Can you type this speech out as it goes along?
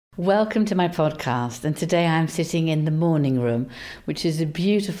Welcome to my podcast, and today I'm sitting in the morning room, which is a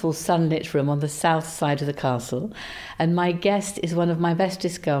beautiful sunlit room on the south side of the castle, and my guest is one of my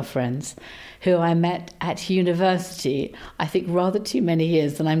bestest girlfriends who I met at university, I think rather too many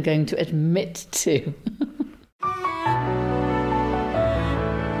years than I'm going to admit to.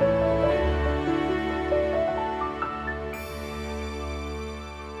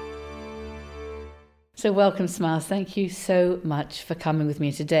 So welcome, Smiles. Thank you so much for coming with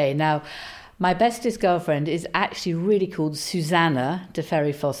me today. Now, my bestest girlfriend is actually really called Susanna de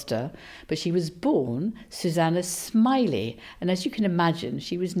Ferry Foster, but she was born Susanna Smiley. And as you can imagine,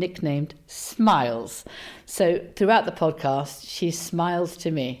 she was nicknamed Smiles. So throughout the podcast, she smiles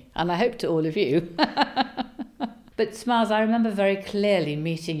to me, and I hope to all of you. But Smiles, I remember very clearly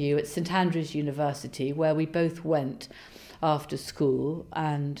meeting you at St Andrews University, where we both went after school,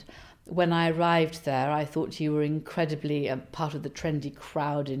 and when I arrived there, I thought you were incredibly part of the trendy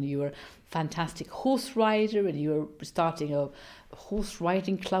crowd, and you were a fantastic horse rider, and you were starting a horse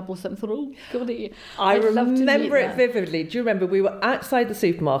riding club or something. Oh, golly, I remember it vividly. Do you remember we were outside the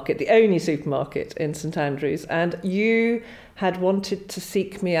supermarket, the only supermarket in St Andrews, and you had wanted to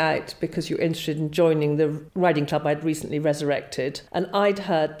seek me out because you were interested in joining the riding club I'd recently resurrected, and I'd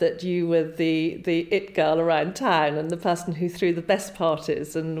heard that you were the it girl around town and the person who threw the best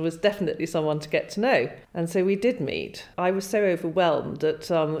parties and was definitely someone to get to know. And so we did meet. I was so overwhelmed that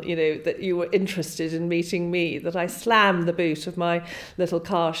that you were interested in meeting me that I slammed the boot of my little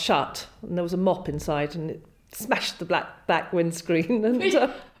car shut, and there was a mop inside, and it smashed the back windscreen.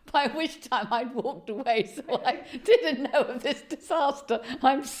 And by which time I'd walked away, so I didn't know of this disaster.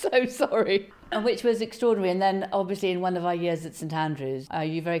 I'm so sorry. And which was extraordinary. And then, obviously, in one of our years at St Andrews,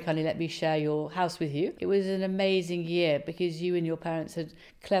 you very kindly let me share your house with you. It was an amazing year because you and your parents had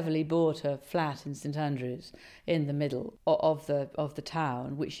cleverly bought a flat in St Andrews in the middle of the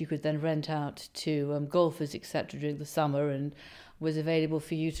town, which you could then rent out to golfers, etc., during the summer, and was available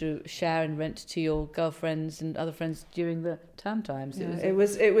for you to share and rent to your girlfriends and other friends during the term times. It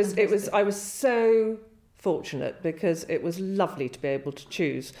was. I was so fortunate because it was lovely to be able to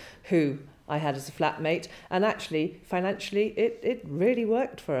choose who I had as a flatmate, and actually financially it really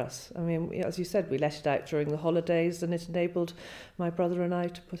worked for us. I mean, as you said, we let it out during the holidays, and it enabled my brother and I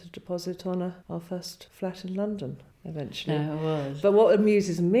to put a deposit on our first flat in London eventually. No, it was. But what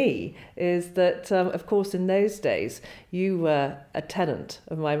amuses me is that, of course, in those days, you were a tenant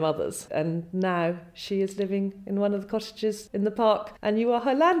of my mother's, and now she is living in one of the cottages in the park, and you are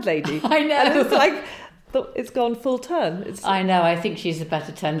her landlady. I know. And it's like, it's gone full turn. I know. I think she's a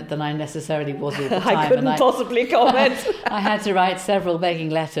better tenant than I necessarily was all the time. I couldn't possibly comment. I had to write several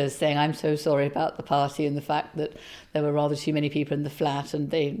begging letters saying I'm so sorry about the party and the fact that there were rather too many people in the flat, and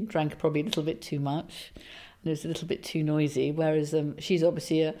they drank probably a little bit too much. And it was a little bit too noisy, whereas she's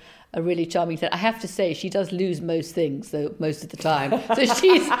obviously a really charming tenant. I have to say, she does lose most things, though, most of the time. So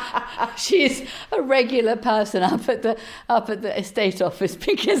she's a regular person up at the estate office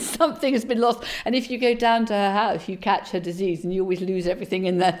because something has been lost. And if you go down to her house, you catch her disease, and you always lose everything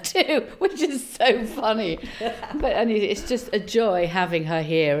in there too, which is so funny. But anyway, it's just a joy having her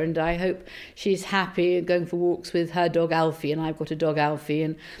here, and I hope she's happy and going for walks with her dog Alfie, and I've got a dog Alfie,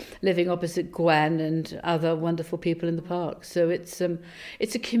 and living opposite Gwen and other wonderful people in the park. So it's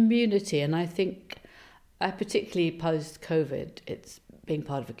a community, and I think particularly post-COVID, it's being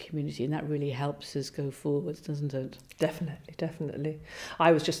part of a community, and that really helps us go forwards, doesn't it? Definitely.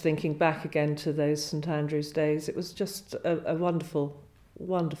 I was just thinking back again to those St Andrews days. It was just a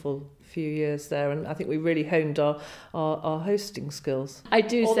wonderful few years there, and I think we really honed our hosting skills. I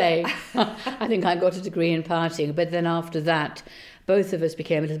do say, I think I got a degree in partying, but then after that, both of us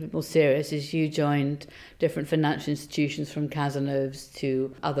became a little bit more serious as you joined different financial institutions, from Cazenove's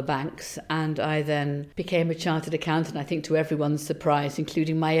to other banks, and I then became a chartered accountant, I think to everyone's surprise,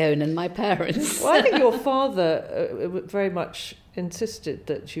 including my own and my parents. Well, I think your father very much insisted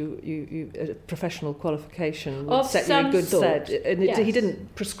that you a professional qualification would set you in good stead. And yes. He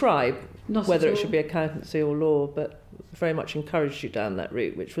didn't prescribe whether it should be accountancy or law, but very much encouraged you down that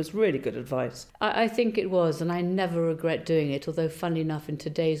route, which was really good advice. I think it was, and I never regret doing it, although funnily enough, in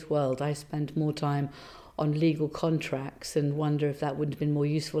today's world, I spend more time on legal contracts and wonder if that wouldn't have been more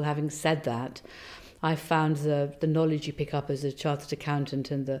useful. Having said that, I found the knowledge you pick up as a chartered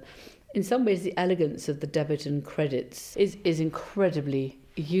accountant and in some ways the elegance of the debit and credits is incredibly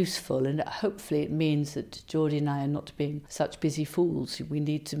useful, and hopefully it means that Geordie and I are not being such busy fools. We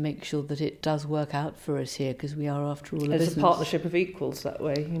need to make sure that it does work out for us here, because we are, after all, a business. It's a partnership of equals that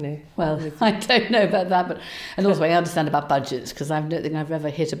way, you know. Well, I don't know about that, and also I understand about budgets, because I don't think I've ever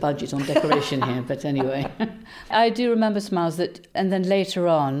hit a budget on decoration here, but anyway. I do remember, Smiles, that, and then later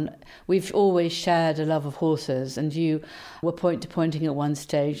on, we've always shared a love of horses, and you were point-to-pointing at one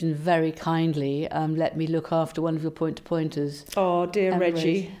stage and very kindly let me look after one of your point-to-pointers. Oh, dear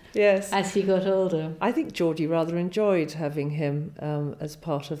Reggie. Yes. As he got older. I think Geordie rather enjoyed having him as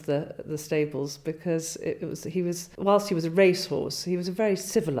part of the stables, because whilst he was a racehorse, he was a very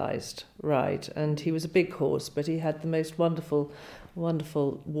civilised ride, and he was a big horse, but he had the most wonderful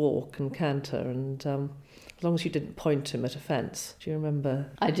walk and canter, and as long as you didn't point him at a fence. Do you remember?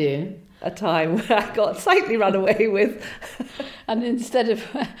 I do. A time where I got slightly run away with. And instead of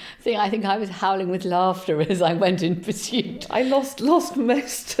I think I was howling with laughter as I went in pursuit. I lost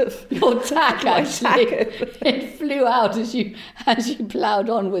most of your tack, actually. It flew out as you ploughed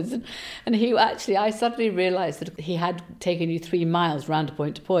onwards. And I suddenly realised that he had taken you 3 miles round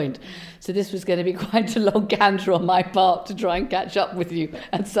to point. So this was going to be quite a long canter on my part to try and catch up with you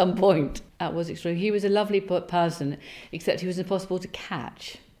at some point. That was extraordinary. He was a lovely person, except he was impossible to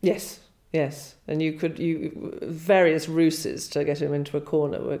catch. Yes, and various ruses to get him into a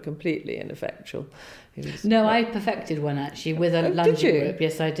corner were completely ineffectual. I perfected one actually with a lunging rope.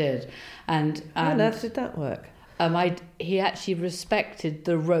 Yes, I did. And how on earth did that work? He actually respected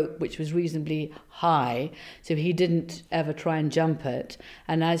the rope, which was reasonably high, so he didn't ever try and jump it.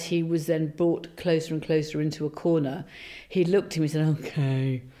 And as he was then brought closer and closer into a corner, he looked at me and said,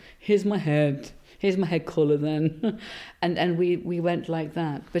 "Okay, here's my head collar then." and we went like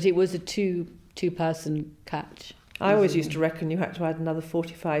that. But it was a two-person catch. I always used to reckon you had to add another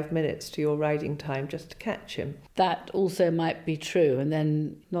 45 minutes to your riding time just to catch him. That also might be true, and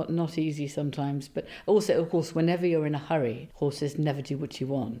then not easy sometimes. But also, of course, whenever you're in a hurry, horses never do what you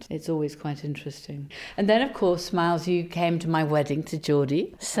want. It's always quite interesting. And then, of course, Smiles, you came to my wedding to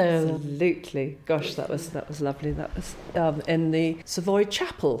Geordie. So absolutely. Gosh, that was lovely. That was in the Savoy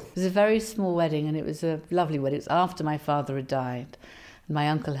Chapel. It was a very small wedding, and it was a lovely wedding. It was after my father had died. My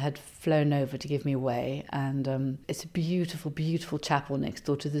uncle had flown over to give me away, and it's a beautiful, beautiful chapel next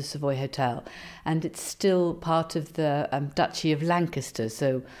door to the Savoy Hotel, and it's still part of the Duchy of Lancaster,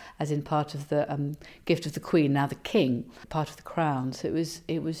 so as in part of the gift of the Queen, now the King, part of the Crown. So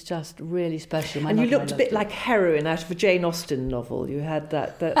it was just really special. And you looked a bit like heroine out of a Jane Austen novel. You had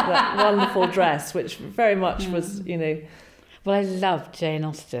that wonderful dress, which very much was, you know. Well, I loved Jane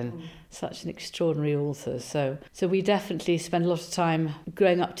Austen. Such an extraordinary author. So we definitely spent a lot of time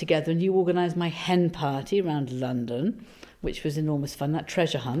growing up together, and you organised my hen party around London, which was enormous fun, that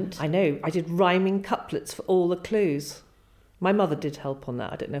treasure hunt. I know. I did rhyming couplets for all the clues. My mother did help on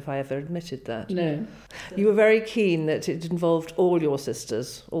that. I don't know if I ever admitted that. No. You were very keen that it involved all your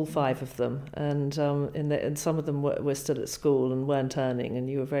sisters, all 5 of them, and and some of them were still at school and weren't earning, and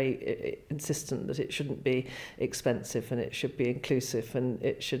you were very insistent that it shouldn't be expensive and it should be inclusive and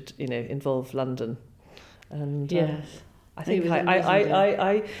it should, involve London. And yes. I think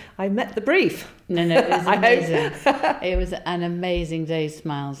I met the brief. No, it was amazing. It was an amazing day,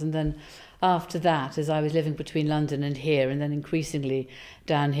 Smiles, and then after that, as I was living between London and here, and then increasingly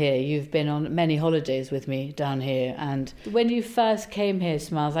down here, you've been on many holidays with me down here. And when you first came here,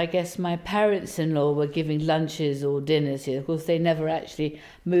 Smiles, I guess my parents-in-law were giving lunches or dinners here. Of course, they never actually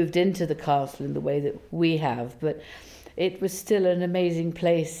moved into the castle in the way that we have, but it was still an amazing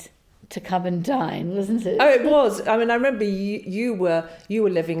place to come and dine, wasn't it? Oh, it was. I mean, I remember you were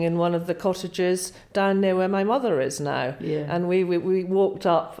living in one of the cottages down near where my mother is now. Yeah. And we walked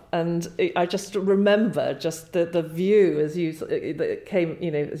up, and I just remember just the view as you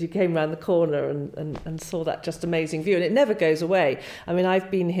came around the corner and saw that just amazing view, and it never goes away. I mean,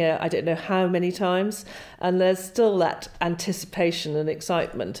 I've been here I don't know how many times, and there's still that anticipation and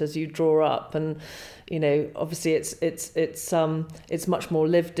excitement as you draw up, and obviously it's much more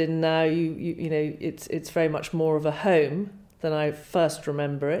lived in now. It's very much more of a home than I first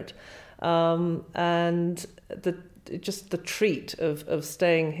remember it, and the treat of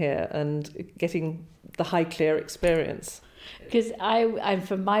staying here and getting the Highclere experience. Because I'm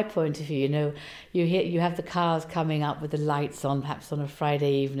from my point of view, you have the cars coming up with the lights on, perhaps on a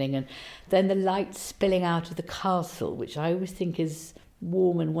Friday evening, and then the lights spilling out of the castle, which I always think is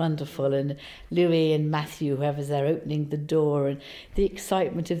warm and wonderful, and Louis and Matthew, whoever's there, opening the door, and the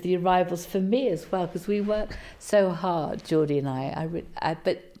excitement of the arrivals for me as well, because we work so hard, Geordie and I.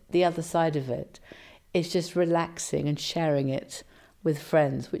 But the other side of it is just relaxing and sharing it with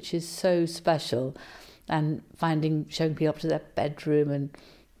friends, which is so special. and showing people up to their bedroom and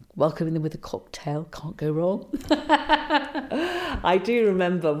welcoming them with a cocktail. Can't go wrong. I do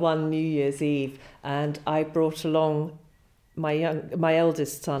remember one New Year's Eve, and I brought along my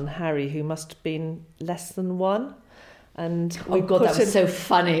eldest son, Harry, who must have been less than 1. And oh God, that was so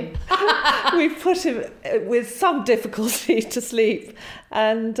funny. We put him with some difficulty to sleep,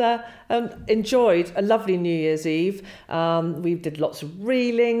 and enjoyed a lovely New Year's Eve. We did lots of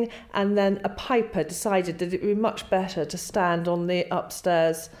reeling, and then a piper decided that it would be much better to stand on the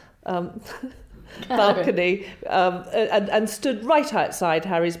upstairs balcony, and stood right outside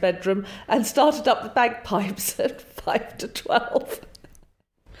Harry's bedroom and started up the bagpipes at 5 to 12.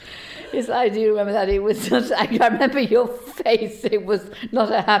 Yes, I do remember that. It was not, I remember your face. It was not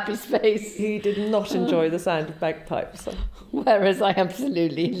a happy space. He did not enjoy the sound of bagpipes. Whereas I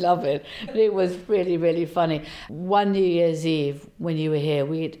absolutely love it. But it was really, really funny. One New Year's Eve, when you were here,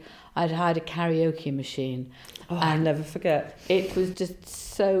 I'd hired a karaoke machine. Oh, I'll never forget. It was just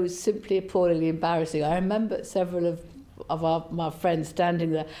so simply appallingly embarrassing. I remember several of my friends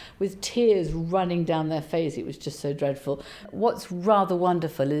standing there with tears running down their face. It was just so dreadful. What's rather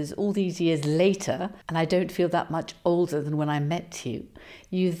wonderful is all these years later, and I don't feel that much older than when I met you,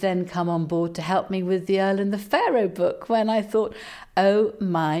 you then come on board to help me with the Earl and the Pharaoh book, when I thought, oh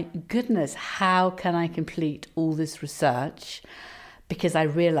my goodness, how can I complete all this research? Because I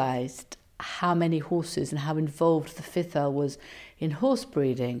realised how many horses and how involved the Fifth Earl was in horse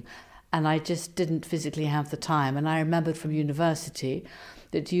breeding. And I just didn't physically have the time. And I remembered from university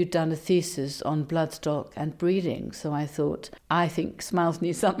that you'd done a thesis on bloodstock and breeding. So I thought, I think Smiles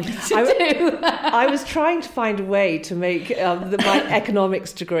needs something to do. I was trying to find a way to make my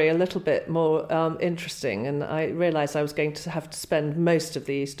economics degree a little bit more interesting. And I realised I was going to have to spend most of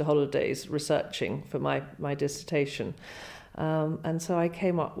the Easter holidays researching for my dissertation. And so I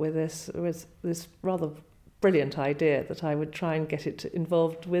came up with this rather brilliant idea that I would try and get it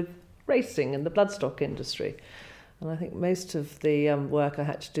involved with racing and the bloodstock industry. And I think most of the work I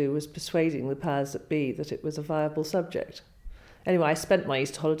had to do was persuading the powers that be that it was a viable subject. Anyway, I spent my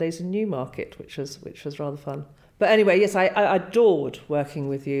Easter holidays in Newmarket, which was rather fun. But anyway, yes, I adored working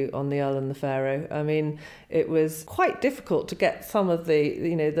with you on the Earl and the Pharaoh. I mean, it was quite difficult to get some of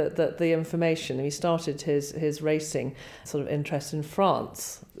the information. He started his racing sort of interest in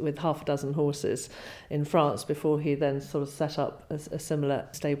France with half a dozen horses in France before he then sort of set up a similar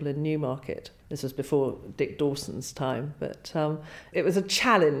stable in Newmarket. This was before Dick Dawson's time, but it was a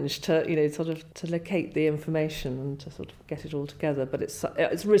challenge to locate the information and to sort of get it all together. But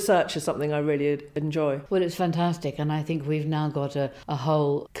it's research is something I really enjoy. Well, it's fantastic, and I think we've now got a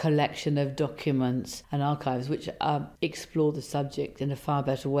whole collection of documents and archives which explore the subject in a far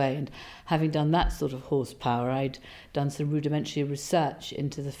better way. And having done that sort of horsepower, I'd done some rudimentary research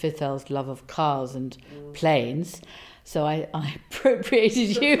into the Fifth Earl's love of cars and planes. So I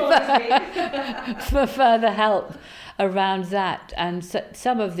appropriated you for further help around that. And so,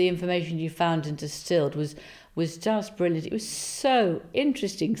 some of the information you found and distilled was just brilliant. It was so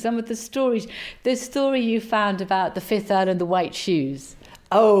interesting. Some of the stories, the story you found about the Fifth Earl and the white shoes.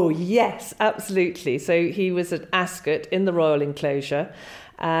 Oh, yes, absolutely. So he was at Ascot in the royal enclosure,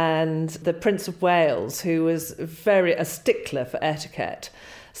 and the Prince of Wales, who was a stickler for etiquette,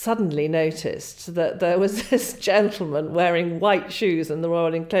 suddenly noticed that there was this gentleman wearing white shoes in the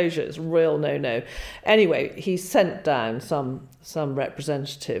royal enclosure. It's a real no-no. Anyway, he sent down some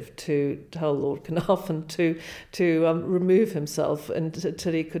representative to tell Lord Carnarvon to remove himself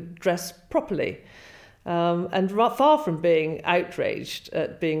until he could dress properly. And far from being outraged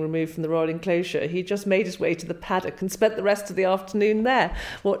at being removed from the royal enclosure, he just made his way to the paddock and spent the rest of the afternoon there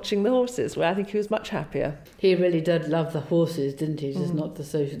watching the horses, where I think he was much happier. He really did love the horses, didn't he? Just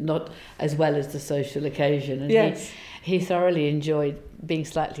not as well as the social occasion. And yes. He thoroughly enjoyed being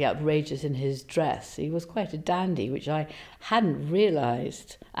slightly outrageous in his dress. He was quite a dandy, which I hadn't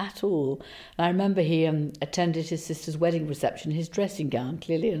realised at all. And I remember he attended his sister's wedding reception, his dressing gown,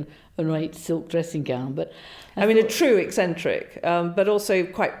 clearly a white silk dressing gown. But I mean, a true eccentric, but also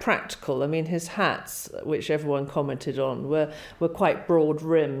quite practical. I mean, his hats, which everyone commented on, were quite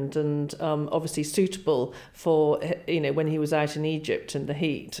broad-rimmed and obviously suitable for, when he was out in Egypt in the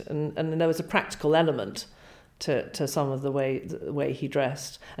heat. And there was a practical element to some of the way he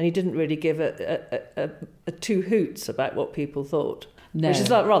dressed, and he didn't really give a two hoots about what people thought. No. Which is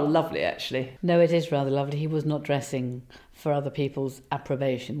rather lovely, actually. No, it is rather lovely. He was not dressing for other people's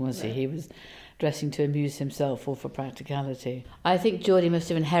approbation, was he? He was dressing to amuse himself or for practicality. I think Geordie must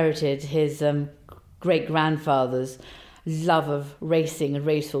have inherited his great-grandfather's love of racing and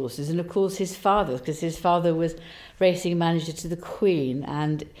racehorses, and of course his father, because his father was racing manager to the Queen,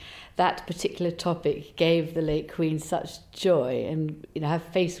 and that particular topic gave the late Queen such joy, and her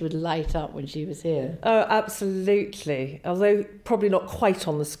face would light up when she was here. Oh, absolutely. Although probably not quite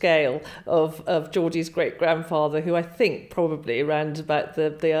on the scale of Georgie's great-grandfather, who I think probably around about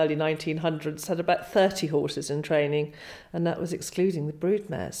the early 1900s had about 30 horses in training, and that was excluding the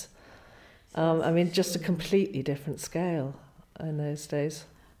broodmares. Just a completely different scale in those days.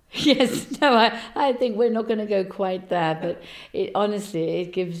 Yes, no, I think we're not going to go quite there, but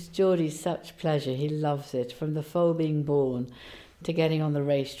it gives Geordie such pleasure. He loves it. From the foal being born to getting on the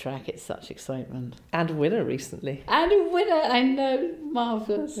racetrack, it's such excitement. And a winner recently. And a winner, I know,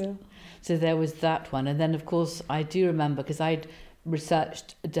 marvellous. Yeah. So there was that one. And then, of course, I do remember, because I'd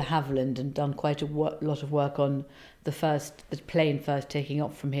researched de Havilland and done quite a lot of work on the plane first taking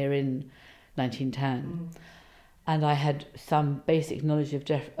off from here in 1910. And I had some basic knowledge of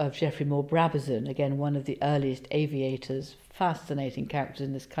Geoffrey Moore Brabazon, again, one of the earliest aviators, fascinating characters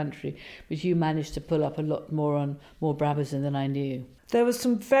in this country, which you managed to pull up a lot more on Moore Brabazon than I knew. There was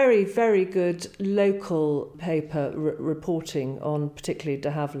some very, very good local paper reporting on particularly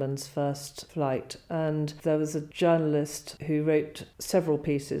de Havilland's first flight, and there was a journalist who wrote several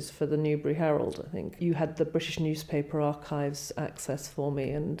pieces for the Newbury Herald, I think. You had the British Newspaper Archives access for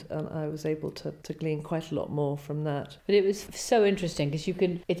me, and I was able to glean quite a lot more from that. But it was so interesting, because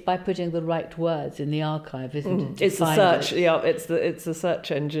it's by putting the right words in the archive, isn't it? It's the search, it's the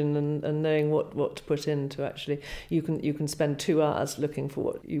search engine and knowing what to put in to actually, you can spend 2 hours looking for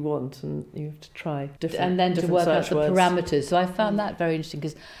what you want, and you have to try different and then to work out the words. parameters. So I found that very interesting,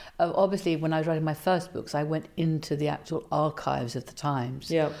 because obviously when I was writing my first books, I went into the actual archives of the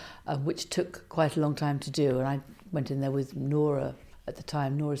Times, which took quite a long time to do, and I went in there with Nora at the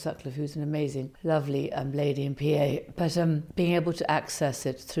time, Nora Sutcliffe, who's an amazing, lovely lady in PA. But being able to access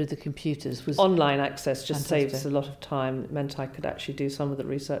it through the computers was... Online access just fantastic. saves a lot of time. It meant I could actually do some of the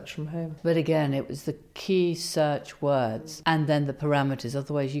research from home. But again, it was the key search words and then the parameters.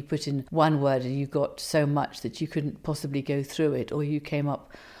 Otherwise, you put in one word and you got so much that you couldn't possibly go through it, or you came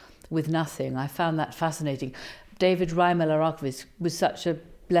up with nothing. I found that fascinating. David Rymel, our archivist, was such a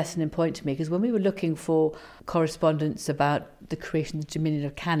lesson in point to me, because when we were looking for correspondence about the creation of the Dominion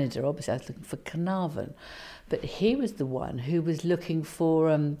of Canada, obviously I was looking for Carnarvon, but he was the one who was looking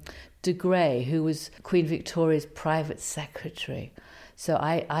for de Grey, who was Queen Victoria's private secretary. So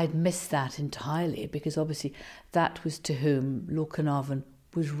I'd missed that entirely, because obviously that was to whom Lord Carnarvon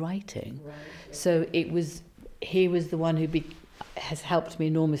was writing. Right. So he was the one who has helped me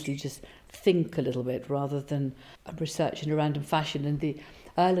enormously just think a little bit rather than research in a random fashion. And the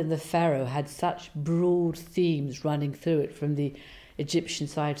Earl and the Pharaoh had such broad themes running through it, from the Egyptian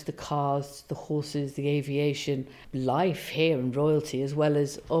side to the cars, the horses, the aviation, life here and royalty, as well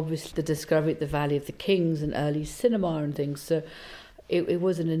as obviously the discovery at the Valley of the Kings and early cinema and things. So it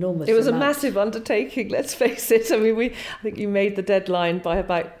was an enormous It was amount. A massive undertaking, let's face it. I mean, I think you made the deadline by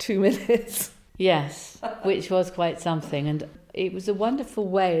about 2 minutes. Yes, which was quite something. And it was a wonderful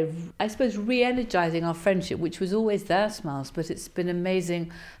way of, I suppose, re-energising our friendship, which was always there, Smiles, but it's been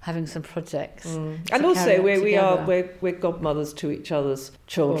amazing having some projects. And also we're godmothers to each other's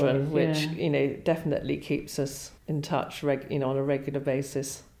children, which, definitely keeps us in touch, on a regular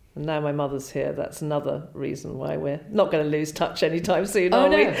basis. And now my mother's here, that's another reason why we're not going to lose touch anytime soon, are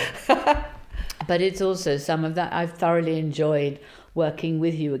we? But it's also some of that I've thoroughly enjoyed working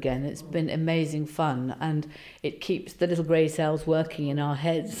with you again. It's been amazing fun, and it keeps the little grey cells working in our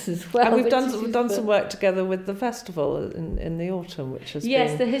heads as well. And we've done some work together with the festival in the autumn, which has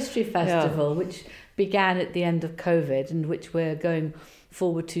been... the History Festival, which began at the end of COVID and which we're going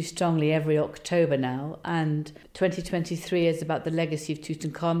forward to strongly every October now. And 2023 is about the legacy of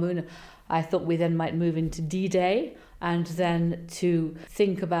Tutankhamun. I thought we then might move into D-Day, and then to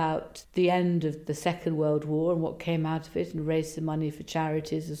think about the end of the Second World War and what came out of it, and raise some money for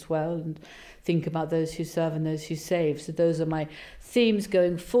charities as well, and think about those who serve and those who save. So those are my themes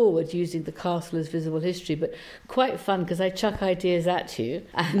going forward, using the castle as visible history, but quite fun because I chuck ideas at you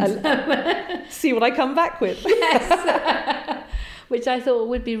and see what I come back with. Yes. Which I thought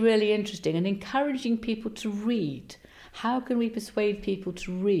would be really interesting, and encouraging people to read. How can we persuade people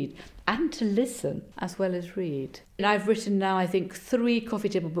to read and to listen as well as read? And I've written now, I think, 3 coffee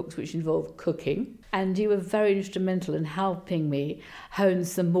table books which involve cooking, and you were very instrumental in helping me hone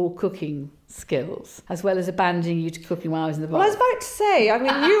some more cooking skills, as well as abandoning you to cooking while I was in the bar. Well, I was about to say, I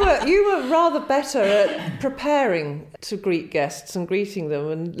mean, you were rather better at preparing to greet guests and greeting them,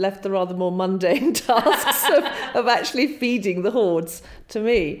 and left the rather more mundane tasks of actually feeding the hordes to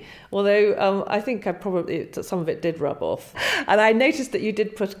me. Although I think some of it did rub off. And I noticed that you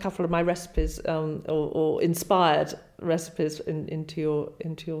did put a couple of my recipes or inspired recipes into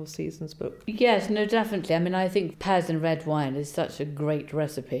your seasons book. Yes, no, definitely. I mean, I think pears and red wine is such a great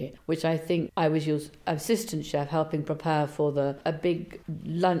recipe, which I think I was your assistant chef helping prepare for a big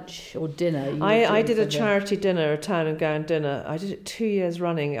lunch or dinner. I did a charity dinner, a town and gown dinner. I did it 2 years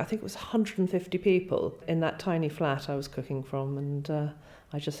running. I think it was 150 people in that tiny flat I was cooking from, and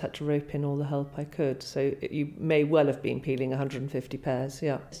I just had to rope in all the help I could. So you may well have been peeling 150 pears,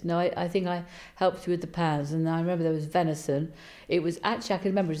 yeah. No, I think I helped you with the pears, and I remember there was venison. It was actually, I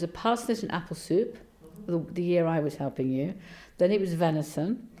can remember, it was a parsnip and apple soup, the year I was helping you. Then it was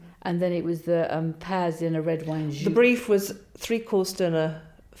venison, and then it was the pears in a red wine jus. The brief was 3-course dinner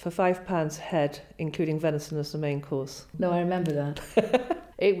for £5 head, including venison as the main course. No, I remember that.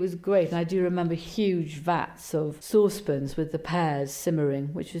 It was great, and I do remember huge vats of saucepans with the pears simmering,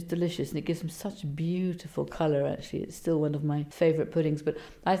 which was delicious, and it gives them such beautiful colour, actually. It's still one of my favourite puddings, but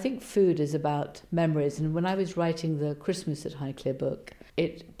I think food is about memories, and when I was writing the Christmas at Highclere book,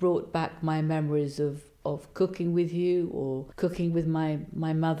 it brought back my memories of cooking with you, or cooking with my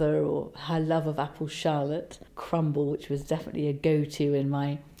mother, or her love of apple charlotte, crumble, which was definitely a go-to in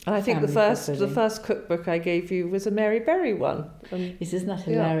my and I think the first cookbook I gave you was a Mary Berry one. Isn't that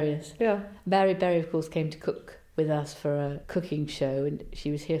hilarious? Yeah. Mary Berry, of course, came to cook with us for a cooking show, and she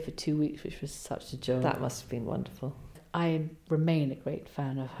was here for 2 weeks, which was such a joy. That must have been wonderful. I remain a great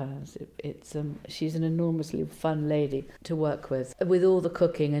fan of hers. She's an enormously fun lady to work with. With all the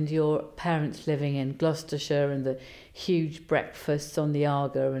cooking and your parents living in Gloucestershire and the huge breakfasts on the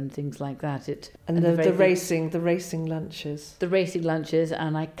Arga and things like that. The racing lunches. The racing lunches,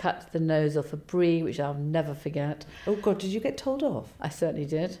 and I cut the nose off a brie, which I'll never forget. Oh God, did you get told off? I certainly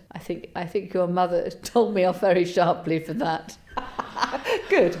did. I think your mother told me off very sharply for that.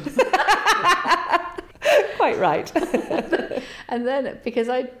 Good. Quite right. And then, because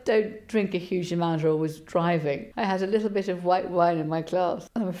I don't drink a huge amount or always driving, I had a little bit of white wine in my glass.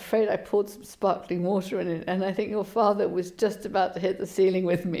 I'm afraid I poured some sparkling water in it, and I think your father was just about to hit the ceiling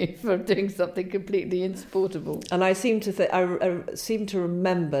with me for doing something completely insupportable. And I seem to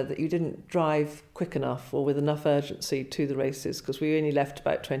remember that you didn't drive quick enough or with enough urgency to the races, because we only left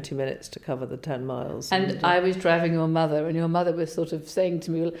about 20 minutes to cover the 10 miles. And I was driving your mother, and your mother was sort of saying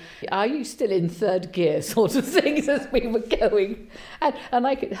to me, well, are you still in third gear, sort of things, as we were going. And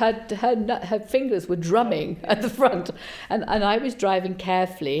I could, her fingers were drumming at the front, and I was driving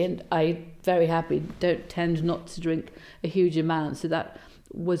carefully, and I very happy don't tend not to drink a huge amount, so that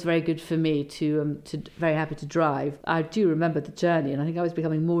was very good for me to very happy to drive. I do remember the journey, and I think I was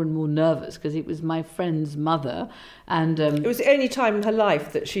becoming more and more nervous because it was my friend's mother, and it was the only time in her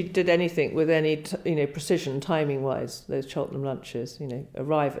life that she did anything with any precision timing wise. Those Cheltenham lunches,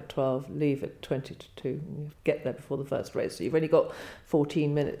 arrive at 12, leave at 20 to 2, and you get there before the first race, so you've only got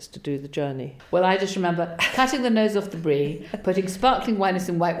 14 minutes to do the journey. Well, I just remember cutting the nose off the brie, putting sparkling wine and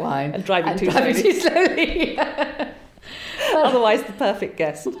some white wine, and driving too slowly. Otherwise the perfect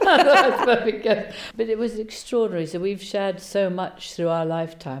guest. But it was extraordinary. So we've shared so much through our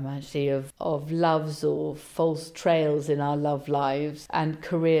lifetime, actually, of loves or false trails in our love lives and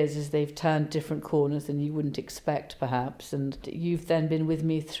careers as they've turned different corners than you wouldn't expect, perhaps. And you've then been with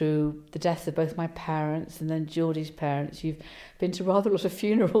me through the death of both my parents and then Geordie's parents. You've been to rather a lot of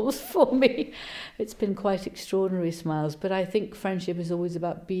funerals for me. It's been quite extraordinary, Smiles. But I think friendship is always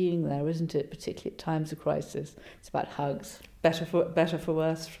about being there, isn't it? Particularly at times of crisis. It's about hugs. Better for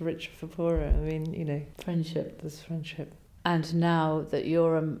worse, for richer, for poorer. I mean, friendship. There's friendship. And now that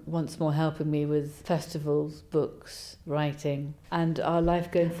you're once more helping me with festivals, books, writing, and our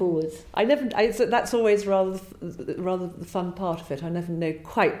life going forwards. That's always rather the fun part of it. I never know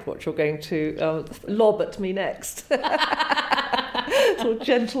quite what you're going to lob at me next. Sort of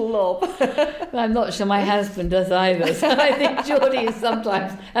gentle lob. I'm not sure my husband does either, so I think Geordie is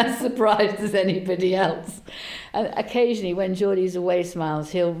sometimes as surprised as anybody else. And occasionally when Geordie's away,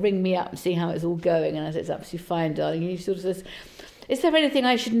 Smiles, he'll ring me up and see how it's all going, and I say, it's absolutely fine, darling. And he sort of says, is there anything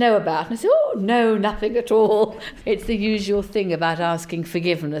I should know about? And I say, oh, no, nothing at all. It's the usual thing about asking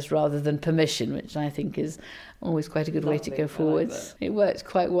forgiveness rather than permission, which I think is always quite a good way to go forwards. It works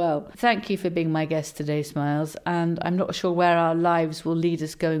quite well. Thank you for being my guest today, Smiles, and I'm not sure where our lives will lead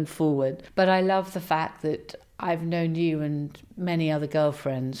us going forward, but I love the fact that I've known you and many other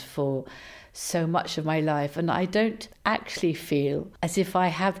girlfriends for so much of my life, and I don't actually feel as if I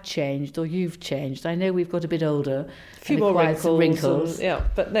have changed or you've changed. I know we've got a bit older, a few more wrinkles. Yeah,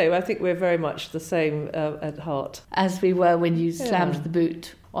 but no, I think we're very much the same at heart. As we were when you slammed the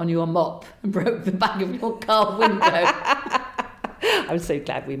boot on your mop and broke the back of your car window. I'm so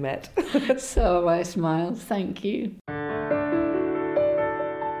glad we met. So am I, Smiles. Thank you.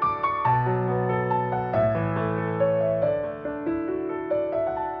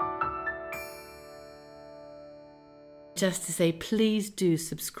 just to say, please do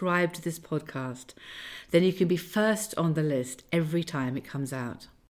subscribe to this podcast. Then you can be first on the list every time it comes out.